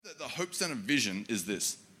Hope Center vision is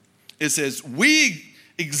this. It says, we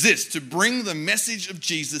exist to bring the message of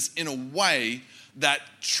Jesus in a way that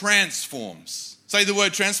transforms. Say the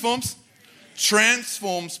word transforms.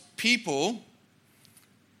 Transforms people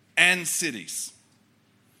and cities.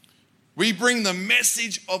 We bring the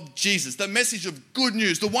message of Jesus, the message of good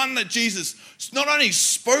news, the one that Jesus not only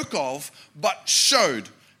spoke of, but showed,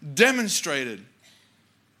 demonstrated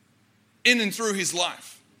in and through his life.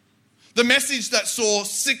 The message that saw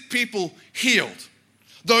sick people healed,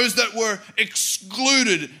 those that were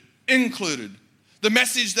excluded, included. The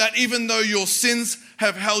message that even though your sins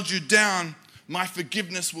have held you down, my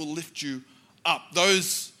forgiveness will lift you up.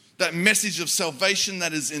 That message of salvation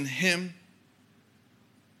that is in him,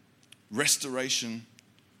 restoration,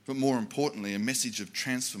 but more importantly, a message of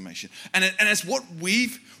transformation. And it's what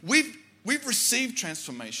we've received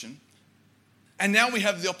transformation, and now we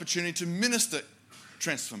have the opportunity to minister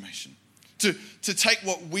transformation, to take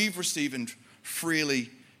what we've received and freely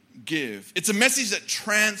give. It's a message that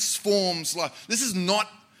transforms life. This is not,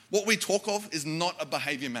 what we talk of is not a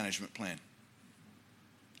behavior management plan.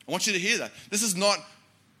 I want you to hear that. This is not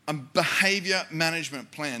a behavior management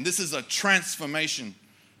plan. This is a transformation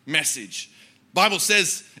message. Bible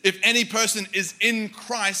says, if any person is in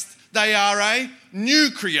Christ, they are a new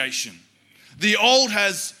creation. The old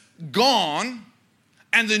has gone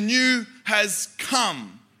and the new has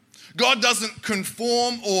come. God doesn't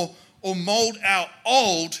conform or mold our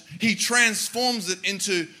old. He transforms it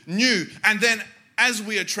into new. And then as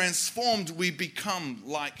we are transformed, we become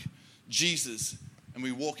like Jesus and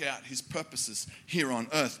we walk out his purposes here on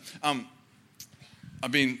earth.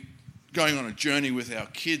 I've been going on a journey with our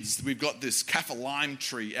kids. We've got this kaffir lime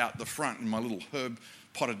tree out the front in my little herb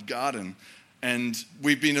potted garden. And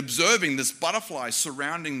we've been observing this butterfly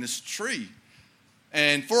surrounding this tree.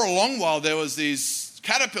 And for a long while, there was these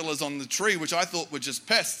caterpillars on the tree, which I thought were just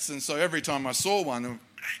pests. And so every time I saw one,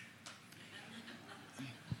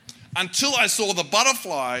 until I saw the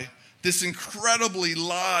butterfly, this incredibly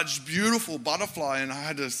large, beautiful butterfly, and I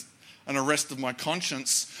had an arrest of my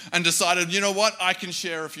conscience and decided, you know what, I can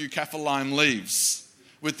share a few kaffir lime leaves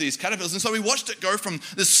with these caterpillars. And so we watched it go from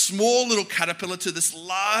this small little caterpillar to this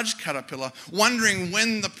large caterpillar, wondering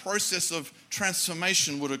when the process of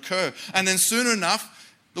transformation would occur. And then soon enough,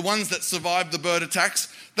 the ones that survived the bird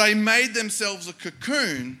attacks, they made themselves a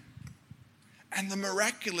cocoon, and the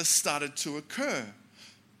miraculous started to occur.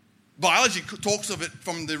 Biology talks of it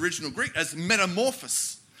from the original Greek as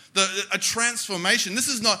metamorphosis, a transformation. This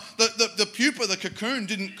is not, the pupa, the cocoon,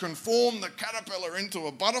 didn't conform the caterpillar into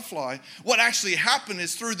a butterfly. What actually happened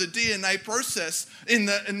is through the DNA process in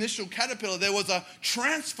the initial caterpillar, there was a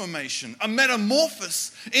transformation, a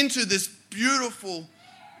metamorphosis into this beautiful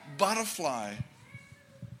butterfly.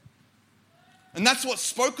 And that's what's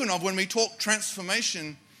spoken of when we talk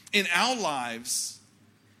transformation in our lives.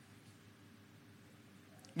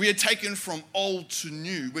 We are taken from old to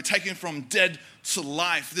new. We're taken from dead to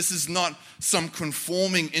life. This is not some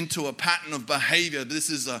conforming into a pattern of behavior. This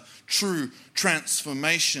is a true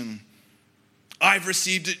transformation. I've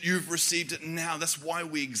received it. You've received it now. That's why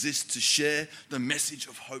we exist, to share the message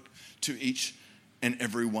of hope to each and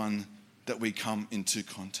every one that we come into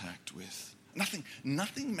contact with.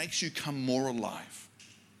 Nothing makes you come more alive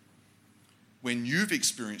when you've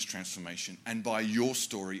experienced transformation and by your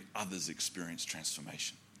story, others experience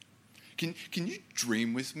transformation. Can you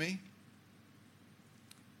dream with me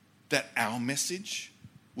that our message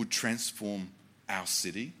would transform our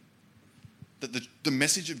city? That the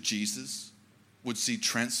message of Jesus would see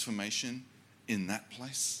transformation in that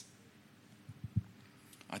place?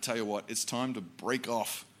 I tell you what, it's time to break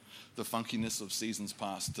off the funkiness of seasons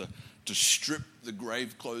past, to strip the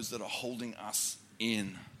grave clothes that are holding us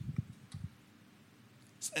in.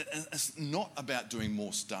 It's not about doing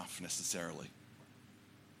more stuff necessarily,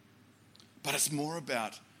 but it's more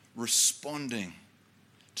about responding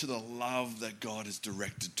to the love that God has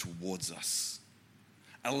directed towards us,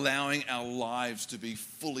 allowing our lives to be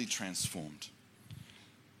fully transformed.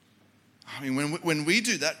 I mean, when we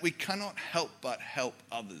do that, we cannot help but help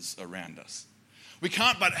others around us. We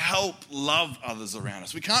can't but help love others around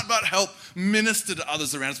us. We can't but help minister to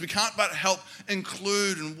others around us. We can't but help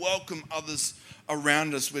include and welcome others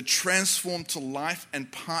around us. We're transformed to life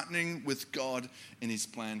and partnering with God in his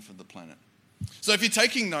plan for the planet. So if you're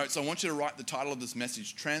taking notes, I want you to write the title of this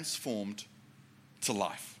message, Transformed to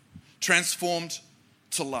Life. Transformed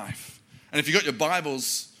to Life. And if you've got your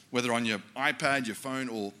Bibles, whether on your iPad, your phone,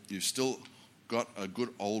 or you've still got a good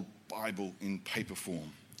old Bible in paper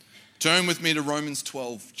form, turn with me to Romans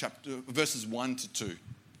 12, verses 1 to 2.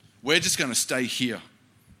 We're just going to stay here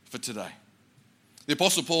for today. The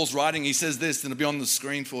Apostle Paul's writing, he says this, and it'll be on the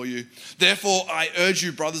screen for you. Therefore, I urge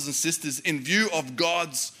you, brothers and sisters, in view of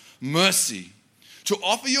God's mercy, to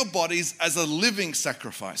offer your bodies as a living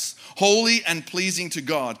sacrifice, holy and pleasing to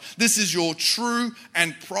God. This is your true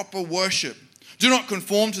and proper worship. Do not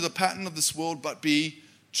conform to the pattern of this world, but be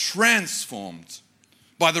transformed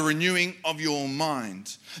by the renewing of your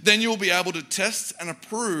mind. Then you'll be able to test and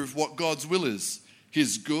approve what God's will is,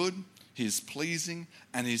 his good, his pleasing,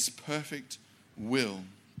 and his perfect will.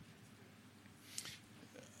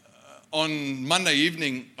 On Monday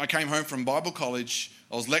evening, I came home from Bible college.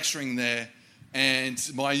 I was lecturing there, and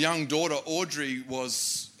my young daughter, Audrey,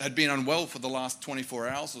 had been unwell for the last 24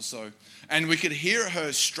 hours or so. And we could hear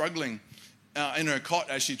her struggling in her cot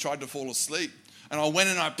as she tried to fall asleep. And I went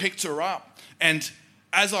and I picked her up. And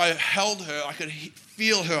as I held her, I could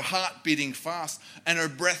feel her heart beating fast and her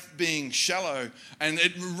breath being shallow. And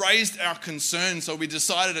it raised our concern. So we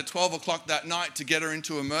decided at 12 o'clock that night to get her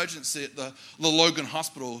into emergency at the Logan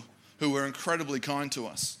Hospital, who were incredibly kind to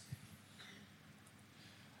us.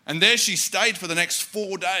 And there she stayed for the next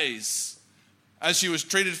 4 days as she was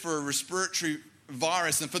treated for a respiratory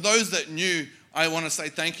virus. And for those that knew, I want to say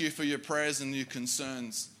thank you for your prayers and your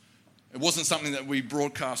concerns. It wasn't something that we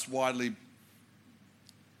broadcast widely.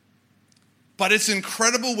 But it's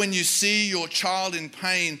incredible when you see your child in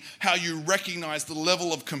pain, how you recognize the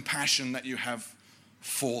level of compassion that you have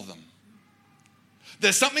for them.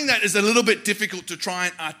 There's something that is a little bit difficult to try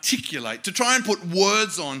and articulate, to try and put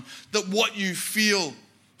words on that what you feel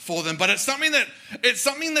for them. But it's something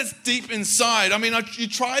that's deep inside. I mean, you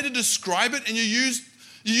try to describe it and you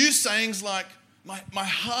use sayings like, my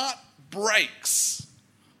heart breaks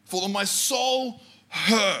for them, my soul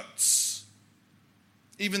hurts.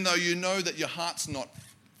 Even though you know that your heart's not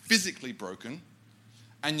physically broken,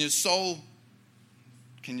 and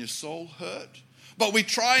can your soul hurt? But we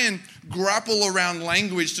try and grapple around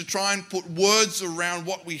language to try and put words around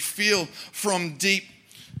what we feel from deep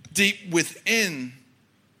within.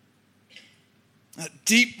 A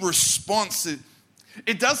deep response.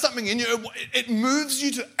 It does something in you. It moves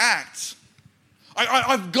you to act.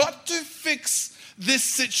 I've got to fix this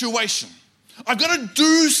situation. I've got to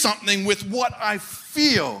do something with what I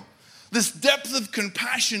feel. This depth of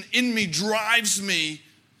compassion in me drives me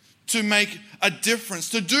to make a difference,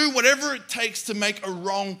 to do whatever it takes to make a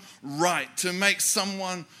wrong right, to make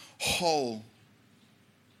someone whole.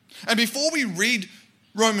 And before we read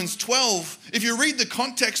Romans 12, if you read the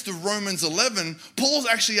context of Romans 11, Paul's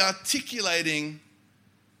actually articulating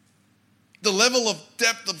the level of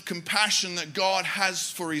depth of compassion that God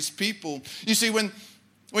has for his people. You see,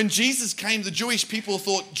 when Jesus came, the Jewish people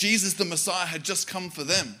thought Jesus the Messiah had just come for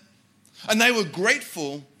them. And they were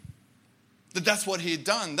grateful that that's what he had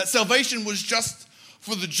done, that salvation was just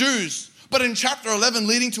for the Jews. But in chapter 11,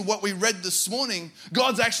 leading to what we read this morning,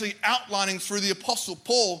 God's actually outlining through the Apostle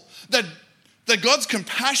Paul that God's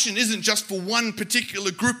compassion isn't just for one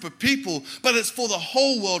particular group of people, but it's for the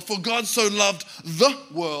whole world. For God so loved the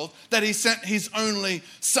world that he sent his only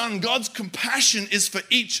son. God's compassion is for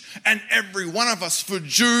each and every one of us, for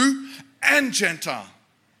Jew and Gentile,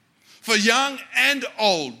 for young and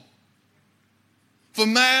old, for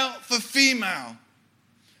male, for female.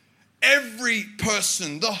 Every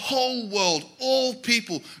person, the whole world, all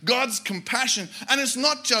people, God's compassion. And it's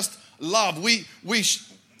not just love.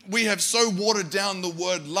 We have so watered down the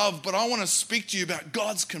word love, but I want to speak to you about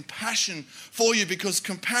God's compassion for you, because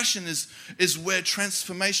compassion is where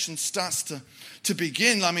transformation starts to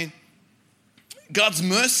begin. I mean, God's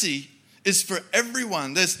mercy is for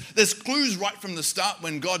everyone. There's clues right from the start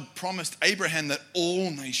when God promised Abraham that all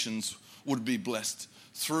nations would be blessed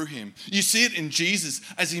through him. You see it in Jesus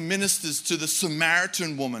as he ministers to the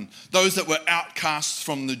Samaritan woman, those that were outcasts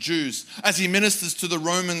from the Jews, as he ministers to the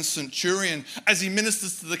Roman centurion, as he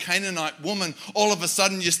ministers to the Canaanite woman. All of a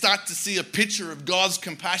sudden you start to see a picture of God's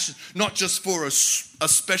compassion, not just for a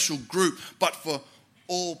special group, but for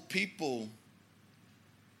all people.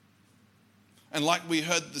 And like we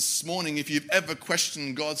heard this morning, if you've ever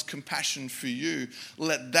questioned God's compassion for you,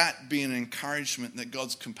 let that be an encouragement that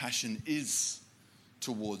God's compassion is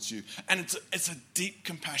towards you. And it's a deep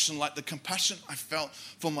compassion, like the compassion I felt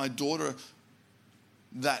for my daughter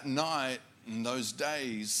that night and those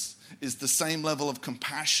days is the same level of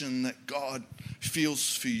compassion that God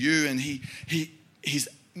feels for you. And he's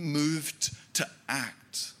moved to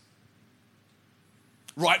act.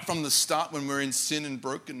 Right from the start, when we're in sin and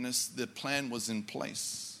brokenness, the plan was in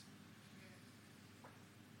place.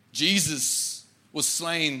 Jesus was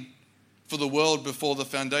slain for the world before the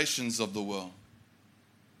foundations of the world.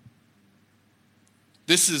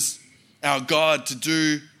 This is our God to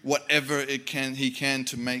do whatever he can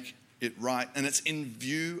to make it right. And it's in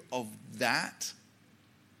view of that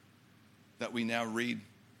we now read.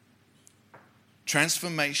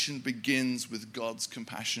 Transformation begins with God's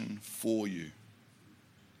compassion for you.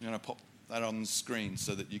 I'm going to pop that on the screen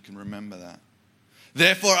so that you can remember that.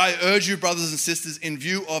 Therefore, I urge you, brothers and sisters, in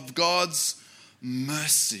view of God's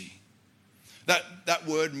mercy. That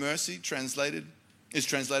word mercy is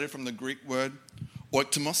translated from the Greek word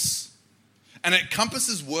oiktimos. And it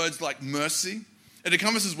encompasses words like mercy. It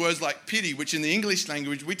encompasses words like pity, which in the English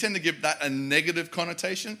language, we tend to give that a negative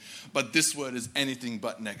connotation, but this word is anything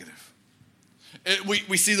but negative.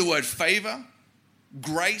 We see the word favor,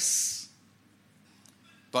 grace,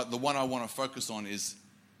 but the one I want to focus on is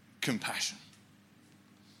compassion.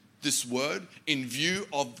 This word, in view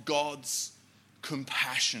of God's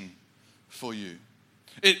compassion for you.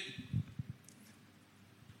 It's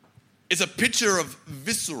a picture of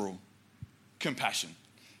visceral compassion.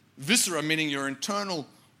 Viscera meaning your internal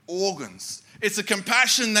organs. It's a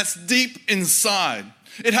compassion that's deep inside.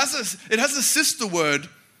 It has a sister word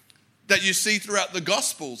that you see throughout the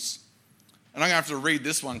Gospels. And I'm going to have to read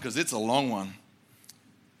this one because it's a long one.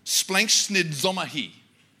 Splankschnidzomahi.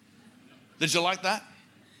 Did you like that?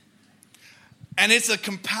 And it's a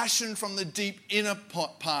compassion from the deep inner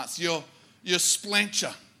parts, your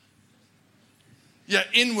splanchna. Yeah,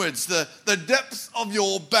 inwards, the depths of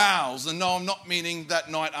your bowels. And no, I'm not meaning that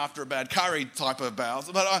night after a bad curry type of bowels,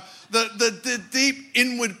 but the deep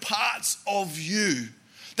inward parts of you.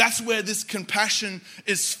 That's where this compassion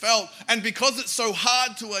is felt. And because it's so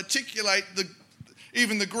hard to articulate,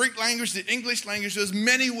 even the Greek language, the English language, there's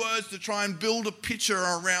many words to try and build a picture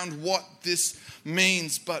around what this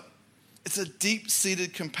means. But it's a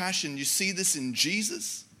deep-seated compassion. You see this in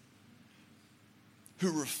Jesus,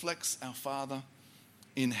 who reflects our Father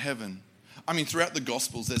in heaven. I mean, throughout the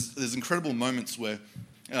Gospels, there's incredible moments where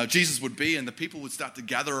Jesus would be and the people would start to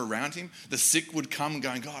gather around him. The sick would come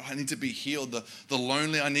going, God, I need to be healed. The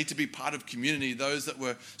lonely, I need to be part of community. Those that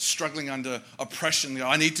were struggling under oppression,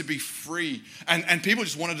 I need to be free. And people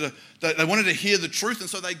just wanted to hear the truth. And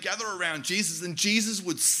so they gather around Jesus and Jesus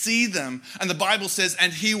would see them. And the Bible says,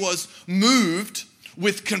 and he was moved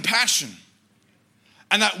with compassion.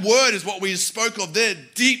 And that word is what we spoke of there,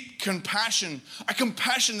 deep compassion. A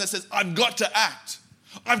compassion that says, I've got to act.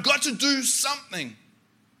 I've got to do something.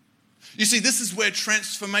 You see, this is where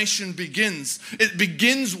transformation begins. It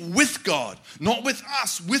begins with God, not with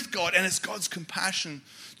us, with God. And it's God's compassion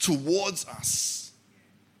towards us.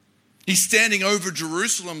 He's standing over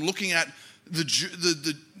Jerusalem looking at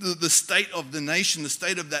the state of the nation, the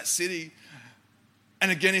state of that city.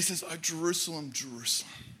 And again, he says, oh, Jerusalem,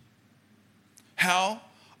 Jerusalem. How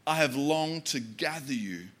I have longed to gather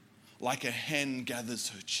you like a hen gathers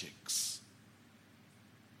her chicks.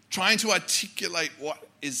 Trying to articulate what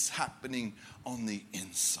is happening on the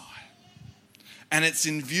inside. And it's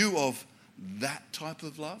in view of that type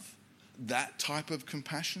of love, that type of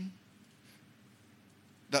compassion,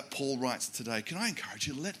 that Paul writes today. Can I encourage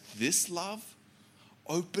you, let this love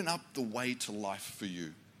open up the way to life for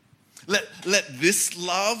you. Let this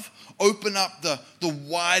love open up the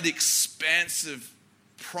wide, expansive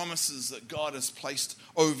promises that God has placed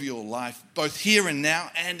over your life, both here and now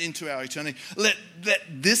and into our eternity. Let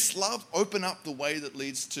this love open up the way that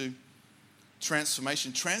leads to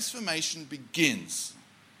transformation. Transformation begins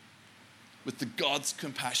with God's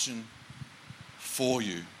compassion for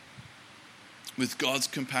you. With God's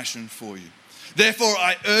compassion for you. Therefore,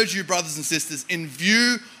 I urge you, brothers and sisters, in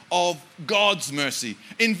view of God's mercy,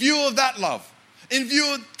 in view of that love, in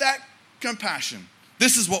view of that compassion,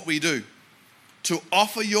 this is what we do. To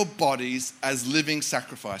offer your bodies as living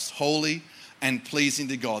sacrifice, holy and pleasing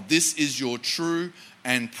to God. This is your true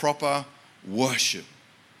and proper worship.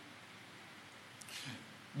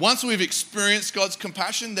 Once we've experienced God's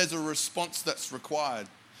compassion, there's a response that's required.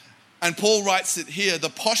 And Paul writes it here, the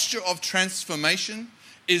posture of transformation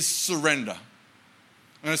is surrender.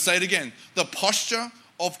 I'm going to say it again. The posture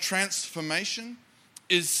of transformation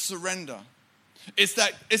is surrender. It's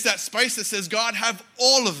that space that says, God, have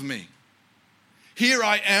all of me. Here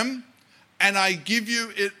I am, and I give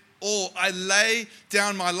you it all. I lay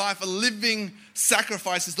down my life. A living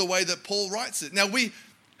sacrifice is the way that Paul writes it. Now, we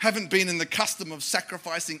haven't been in the custom of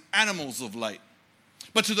sacrificing animals of late.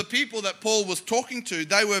 But to the people that Paul was talking to,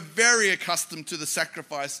 they were very accustomed to the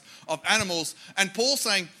sacrifice of animals. And Paul's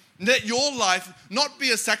saying, let your life not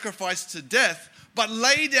be a sacrifice to death, but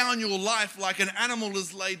lay down your life like an animal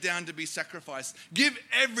is laid down to be sacrificed. Give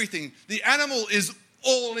everything. The animal is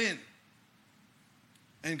all in.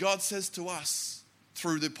 And God says to us,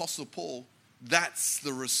 through the Apostle Paul, that's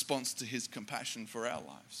the response to his compassion for our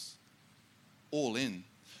lives. All in.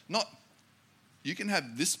 Not You can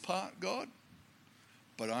have this part, God,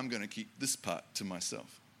 but I'm going to keep this part to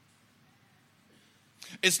myself.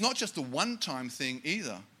 It's not just a one-time thing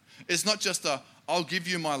either. It's not just I'll give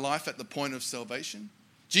you my life at the point of salvation.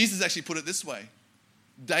 Jesus actually put it this way: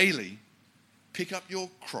 daily, pick up your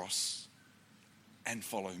cross and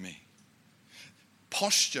follow me.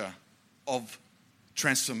 Posture of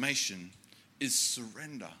transformation is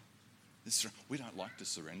surrender. We don't like to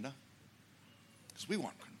surrender because we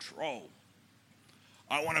want control.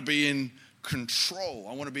 I want to be in control.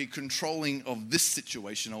 I want to be controlling of this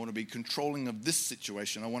situation. I want to be controlling of this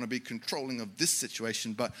situation. I want to be controlling of this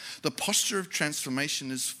situation. But the posture of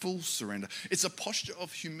transformation is full surrender. It's a posture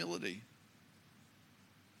of humility.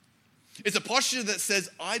 It's a posture that says,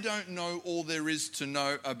 I don't know all there is to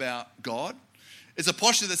know about God. It's a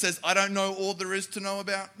posture that says, I don't know all there is to know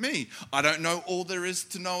about me. I don't know all there is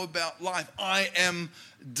to know about life. I am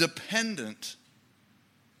dependent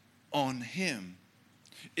on Him.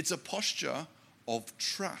 It's a posture of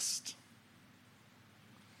trust.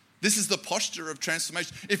 This is the posture of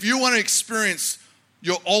transformation. If you want to experience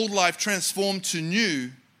your old life transformed to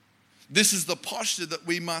new, this is the posture that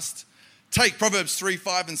we must take. Proverbs 3,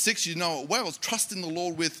 5, and 6, you know it well. Trust in the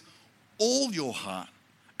Lord with all your heart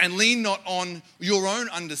and lean not on your own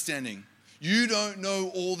understanding. You don't know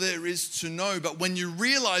all there is to know, but when you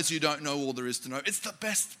realize you don't know all there is to know, it's the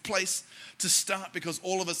best place to start, because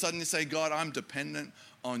all of a sudden you say, God, I'm dependent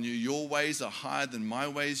on you. Your ways are higher than my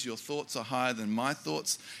ways. Your thoughts are higher than my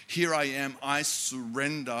thoughts. Here I am. I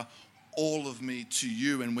surrender all of me to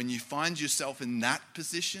you. And when you find yourself in that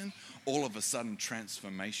position, all of a sudden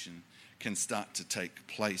transformation can start to take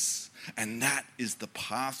place. And that is the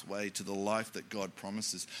pathway to the life that God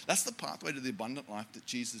promises. That's the pathway to the abundant life that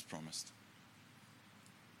Jesus promised.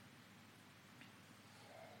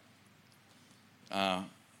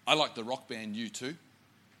 I like the rock band U2.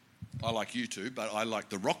 I like U2, but I like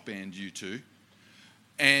the rock band U2.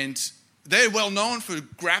 And they're well known for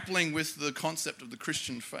grappling with the concept of the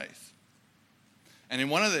Christian faith. And in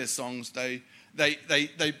one of their songs, they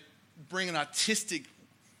bring an artistic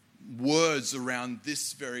words around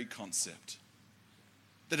this very concept.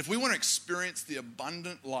 That if we want to experience the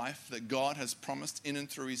abundant life that God has promised in and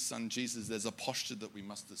through His Son Jesus, there's a posture that we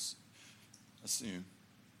must assume.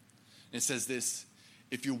 It says this: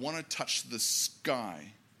 if you want to touch the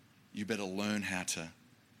sky, you better learn how to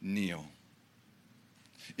kneel.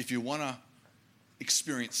 If you want to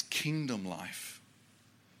experience kingdom life,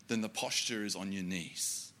 then the posture is on your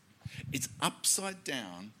knees. It's upside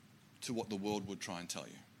down to what the world would try and tell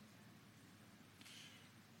you.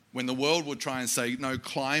 When the world would try and say, no,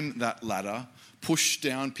 climb that ladder, push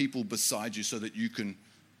down people beside you so that you can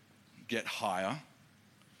get higher.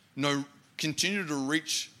 No, continue to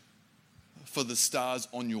reach for the stars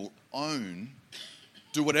on your own.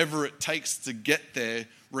 Do whatever it takes to get there,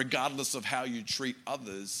 regardless of how you treat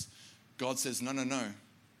others. God says, no.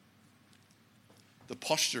 The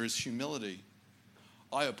posture is humility.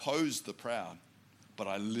 I oppose the proud, but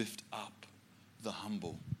I lift up the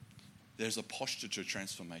humble. There's a posture to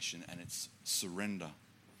transformation, and it's surrender.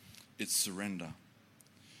 It's surrender.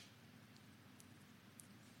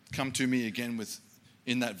 Come to me again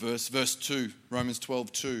in that verse 2, Romans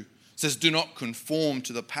 12:2. Says, do not conform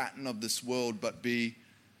to the pattern of this world, but be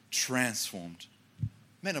transformed.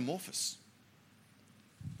 Metamorphosis.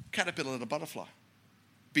 Caterpillar to butterfly.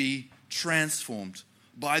 Be transformed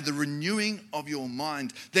by the renewing of your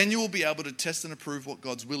mind. Then you will be able to test and approve what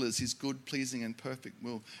God's will is, His good, pleasing, and perfect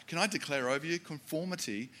will. Can I declare over you,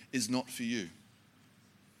 conformity is not for you.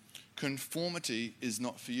 Conformity is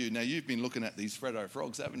not for you. Now, you've been looking at these Freddo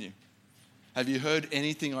frogs, haven't you? Have you heard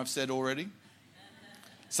anything I've said already?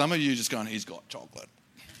 Some of you just going, he's got chocolate.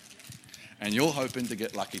 And you're hoping to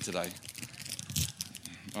get lucky today.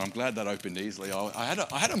 I'm glad that opened easily. I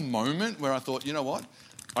had a moment where I thought, you know what?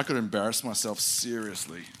 I could embarrass myself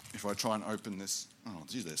seriously if I try and open this. Oh,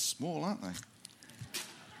 geez, they're small, aren't they?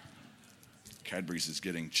 Cadbury's is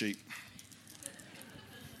getting cheap.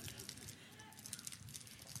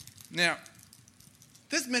 Now,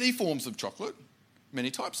 there's many forms of chocolate, many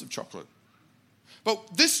types of chocolate.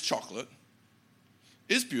 But this chocolate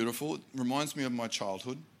is beautiful. It reminds me of my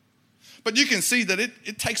childhood. But you can see that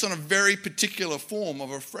it takes on a very particular form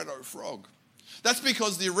of a Freddo frog. That's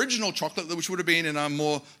because the original chocolate, which would have been in a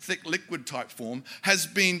more thick liquid type form, has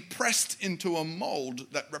been pressed into a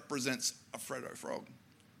mold that represents a Freddo frog.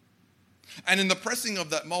 And in the pressing of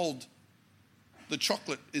that mold, the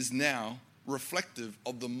chocolate is now reflective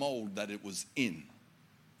of the mold that it was in.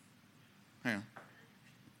 Hang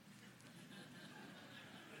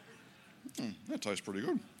on. That tastes pretty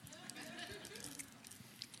good.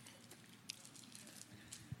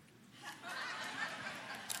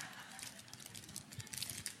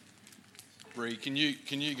 can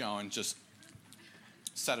you go and just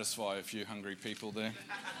satisfy a few hungry people there?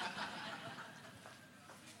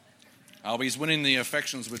 Oh, he's winning the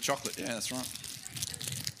affections with chocolate. Yeah, that's right.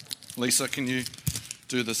 Lisa, can you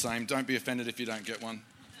do the same? Don't be offended if you don't get one.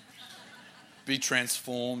 Be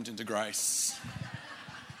transformed into grace.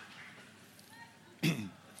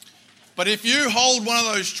 But if you hold one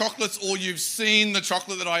of those chocolates, or you've seen the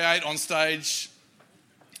chocolate that I ate on stage,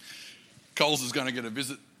 Coles is going to get a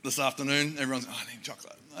visit this afternoon. Everyone's, I need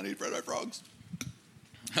chocolate. I need Freddo Frogs.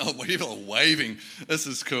 Oh, people are waving. This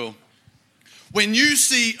is cool. When you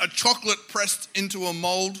see a chocolate pressed into a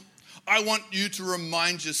mold, I want you to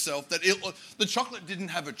remind yourself that the chocolate didn't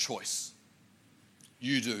have a choice.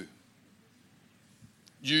 You do.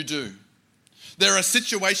 You do. There are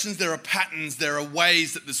situations, there are patterns, there are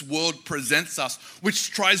ways that this world presents us,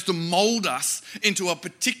 which tries to mold us into a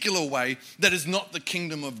particular way that is not the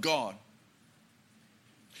kingdom of God.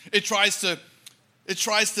 It tries to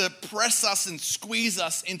press us and squeeze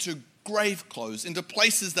us into grave clothes, into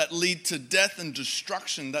places that lead to death and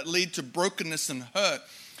destruction, that lead to brokenness and hurt.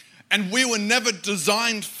 And we were never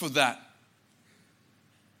designed for that.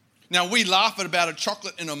 Now, we laugh about a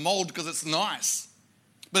chocolate in a mold because it's nice.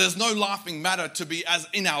 But there's no laughing matter to be, as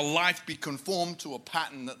in our life, be conformed to a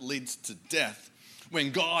pattern that leads to death,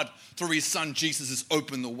 when God, through his son Jesus, has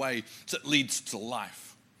opened the way that leads to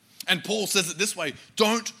life. And Paul says it this way: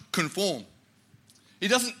 don't conform. He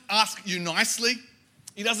doesn't ask you nicely.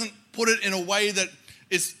 He doesn't put it in a way that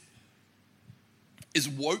is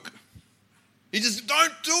woke. He just,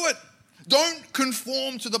 don't do it. Don't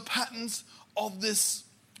conform to the patterns of this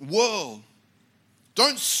world.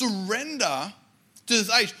 Don't surrender to this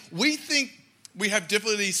age. We think we have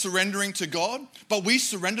difficulty surrendering to God, but we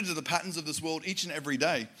surrender to the patterns of this world each and every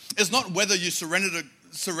day. It's not whether you surrender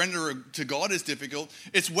to God is difficult.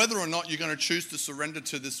 It's whether or not you're going to choose to surrender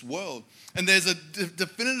to this world. And there's a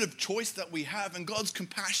definitive choice that we have, and God's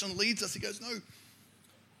compassion leads us. He goes, no,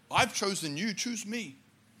 I've chosen you, choose me.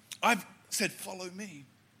 I've said, follow me.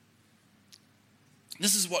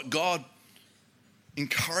 This is what God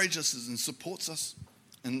encourages us and supports us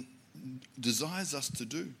and desires us to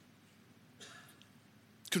do.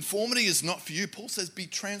 Conformity is not for you. Paul says, be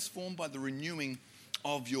transformed by the renewing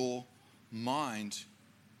of your mind.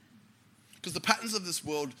 Because the patterns of this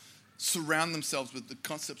world surround themselves with the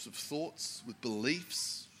concepts of thoughts, with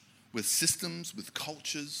beliefs, with systems, with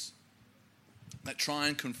cultures that try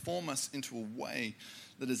and conform us into a way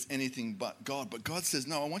that is anything but God. But God says,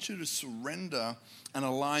 no, I want you to surrender and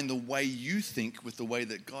align the way you think with the way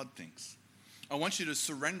that God thinks. I want you to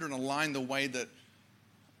surrender and align the way that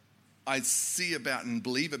I see about and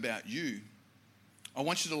believe about you. I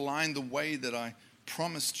want you to align the way that I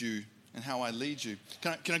promised you and how I lead you.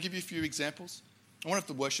 Can I give you a few examples? I wonder if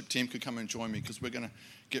the worship team could come and join me, because we're going to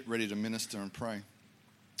get ready to minister and pray.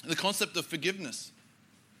 The concept of forgiveness.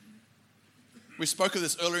 We spoke of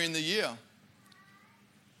this earlier in the year.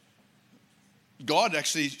 God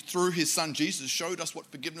actually, through his son Jesus, showed us what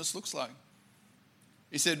forgiveness looks like.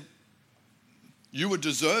 He said, you were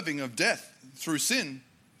deserving of death through sin,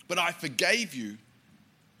 but I forgave you.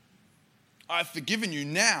 I've forgiven you.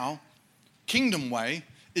 Now, kingdom way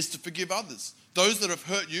is to forgive others. Those that have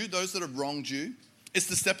hurt you, those that have wronged you, it's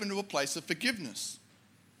to step into a place of forgiveness.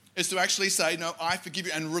 It's to actually say, no, I forgive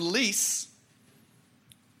you, and release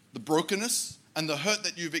the brokenness and the hurt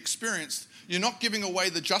that you've experienced. You're not giving away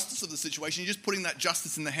the justice of the situation. You're just putting that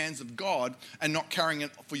justice in the hands of God and not carrying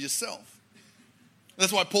it for yourself.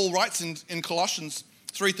 That's why Paul writes in Colossians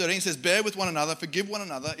 3:13, he says, bear with one another, forgive one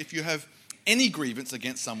another. If you have any grievance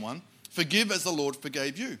against someone, forgive as the Lord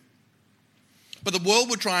forgave you. But the world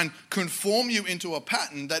would try and conform you into a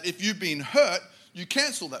pattern that if you've been hurt, you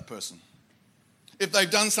cancel that person. If they've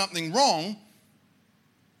done something wrong,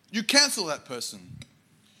 you cancel that person.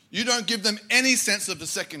 You don't give them any sense of a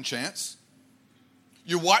second chance.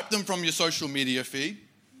 You wipe them from your social media feed.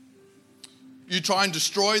 You try and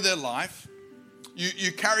destroy their life.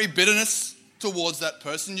 You carry bitterness towards that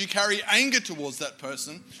person. You carry anger towards that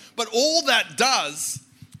person. But all that does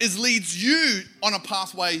is leads you on a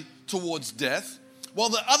pathway towards death, while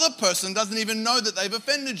the other person doesn't even know that they've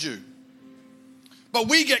offended you. But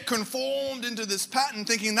we get conformed into this pattern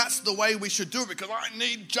thinking that's the way we should do it because I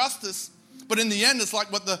need justice. But in the end, it's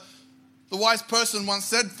like what the wise person once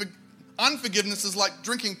said, unforgiveness is like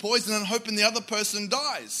drinking poison and hoping the other person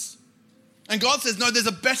dies. And God says, no, there's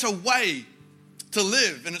a better way to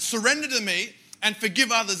live, and it's surrender to me and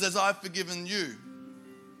forgive others as I've forgiven you.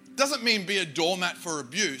 Doesn't mean be a doormat for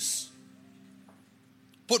abuse.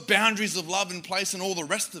 Put boundaries of love in place and all the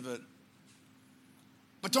rest of it.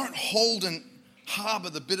 But don't hold and harbor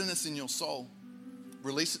the bitterness in your soul.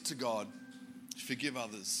 Release it to God Forgive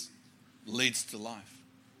others leads to life.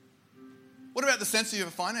 What about the sense of your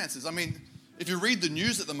finances? I mean, if you read the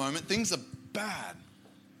news at the moment, things are bad.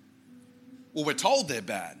 Well, we're told they're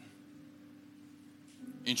bad.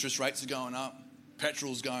 Interest rates are going up.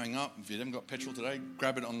 Petrol's going up. If you haven't got petrol today,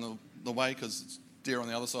 grab it on the way because it's dear on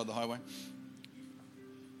the other side of the highway.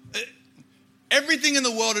 Everything in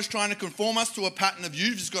the world is trying to conform us to a pattern of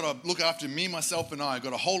you've just got to look after me, myself, and I. You've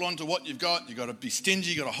got to hold on to what you've got. You've got to be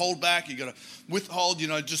stingy. You've got to hold back. You've got to withhold.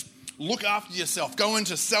 Just look after yourself. Go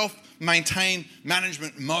into self-maintain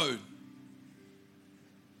management mode.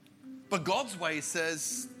 But God's way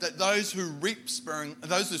says that those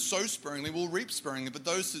who sow sparingly will reap sparingly, but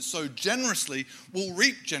those who sow generously will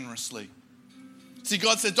reap generously. See,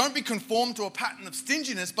 God said, don't be conformed to a pattern of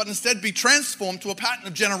stinginess, but instead be transformed to a pattern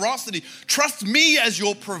of generosity. Trust me as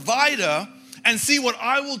your provider and see what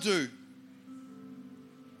I will do.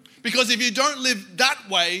 Because if you don't live that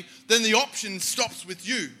way, then the option stops with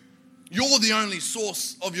you. You're the only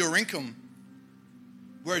source of your income.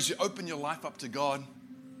 Whereas you open your life up to God,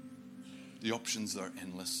 the options are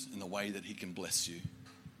endless in the way that He can bless you.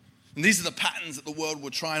 And these are the patterns that the world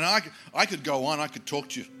will try. And I could go on, I could talk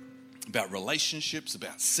to you about relationships,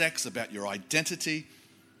 about sex, about your identity.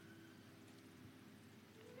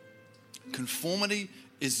 Conformity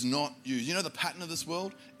is not you. You know the pattern of this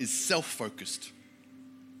world is self-focused.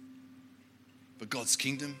 But God's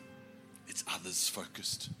kingdom, it's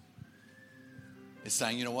others-focused. It's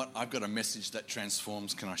saying, you know what? I've got a message that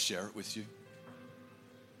transforms. Can I share it with you?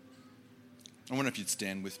 I wonder if you'd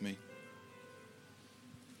stand with me.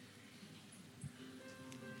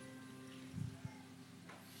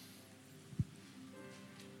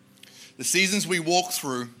 The seasons we walk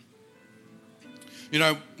through,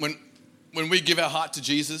 when we give our heart to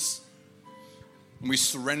Jesus, and we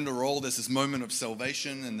surrender all, there's this moment of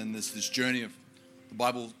salvation, and then there's this journey of, the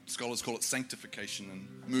Bible scholars call it sanctification and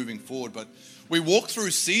moving forward. But we walk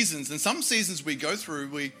through seasons, and some seasons we go through,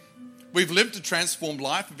 we've lived a transformed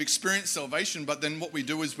life, we've experienced salvation, but then what we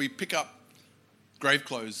do is we pick up grave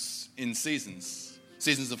clothes in seasons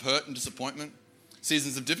of hurt and disappointment,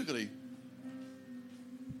 seasons of difficulty.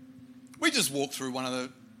 We just walked through one of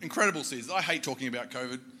the incredible seasons. I hate talking about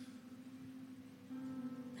COVID.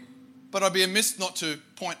 But I'd be amiss not to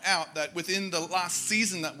point out that within the last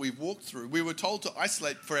season that we've walked through, we were told to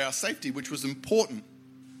isolate for our safety, which was important.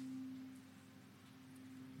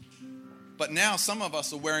 But now some of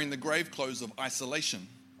us are wearing the grave clothes of isolation.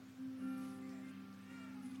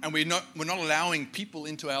 And we're not allowing people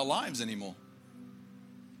into our lives anymore.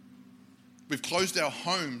 We've closed our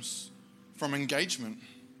homes from engagement.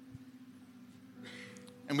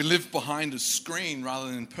 And we live behind a screen rather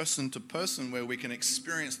than person to person where we can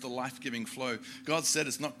experience the life-giving flow. God said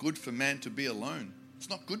it's not good for man to be alone. It's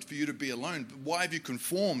not good for you to be alone. But why have you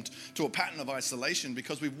conformed to a pattern of isolation?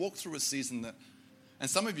 Because we've walked through a season that, and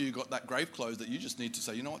some of you got that grave clothes that you just need to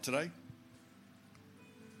say, you know what, today?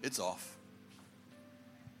 It's off.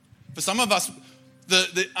 For some of us,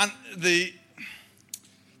 the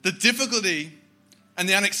difficulty and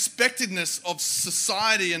the unexpectedness of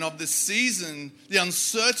society and of this season, the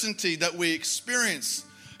uncertainty that we experience.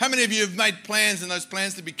 How many of you have made plans and those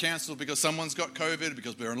plans to be cancelled because someone's got COVID,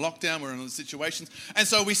 because we're in lockdown, we're in other situations. And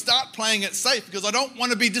so we start playing it safe because I don't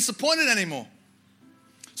want to be disappointed anymore.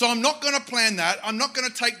 So I'm not going to plan that. I'm not going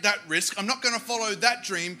to take that risk. I'm not going to follow that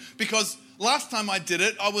dream because last time I did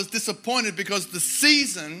it, I was disappointed because the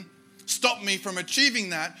season stopped me from achieving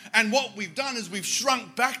that. And what we've done is we've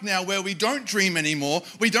shrunk back now where we don't dream anymore.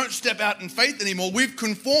 We don't step out in faith anymore. We've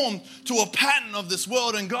conformed to a pattern of this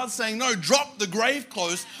world. And God's saying, no, drop the grave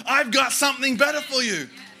clothes. I've got something better for you.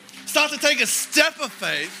 Start to take a step of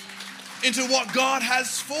faith into what God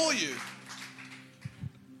has for you.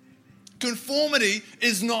 Conformity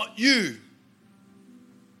is not you.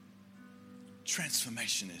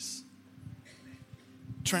 Transformation is.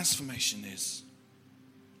 Transformation is.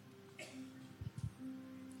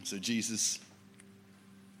 So Jesus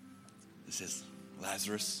says,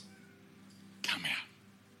 Lazarus, come out.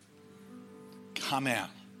 Come out.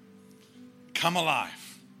 Come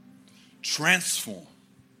alive. Transform.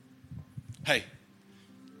 Hey,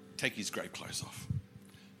 take his grave clothes off.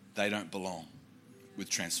 They don't belong with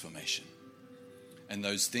transformation. And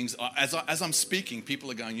those things, as I'm speaking,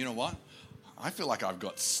 people are going, you know what? I feel like I've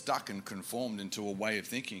got stuck and conformed into a way of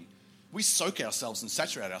thinking. We soak ourselves and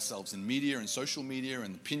saturate ourselves in media and social media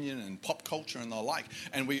and opinion and pop culture and the like.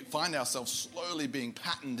 And we find ourselves slowly being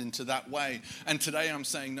patterned into that way. And today I'm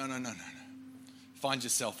saying, no. Find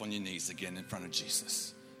yourself on your knees again in front of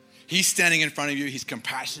Jesus. He's standing in front of you. His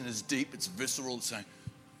compassion is deep. It's visceral. It's saying,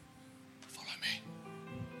 follow me.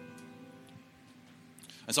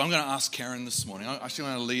 And so I'm going to ask Karen this morning. I'm actually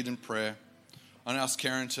going to lead in prayer. I'm going to ask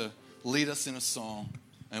Karen to lead us in a song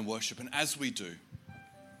and worship. And as we do,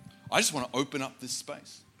 I just want to open up this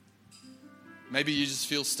space. Maybe you just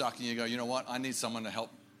feel stuck and you go, you know what? I need someone to help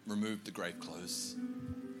remove the grave clothes.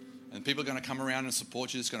 And people are going to come around and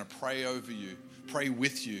support you. It's going to pray over you, pray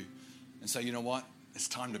with you, and say, you know what? It's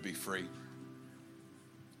time to be free.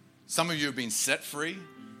 Some of you have been set free,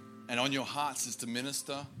 and on your hearts is to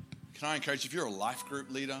minister. Can I encourage you, if you're a life group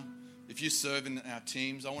leader, if you serve in our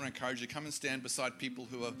teams, I want to encourage you to come and stand beside people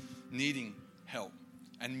who are needing help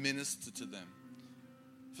and minister to them.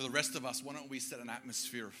 For the rest of us, why don't we set an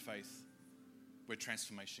atmosphere of faith where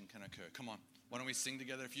transformation can occur? Come on, why don't we sing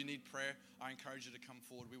together? If you need prayer, I encourage you to come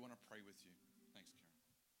forward. We want to pray with you.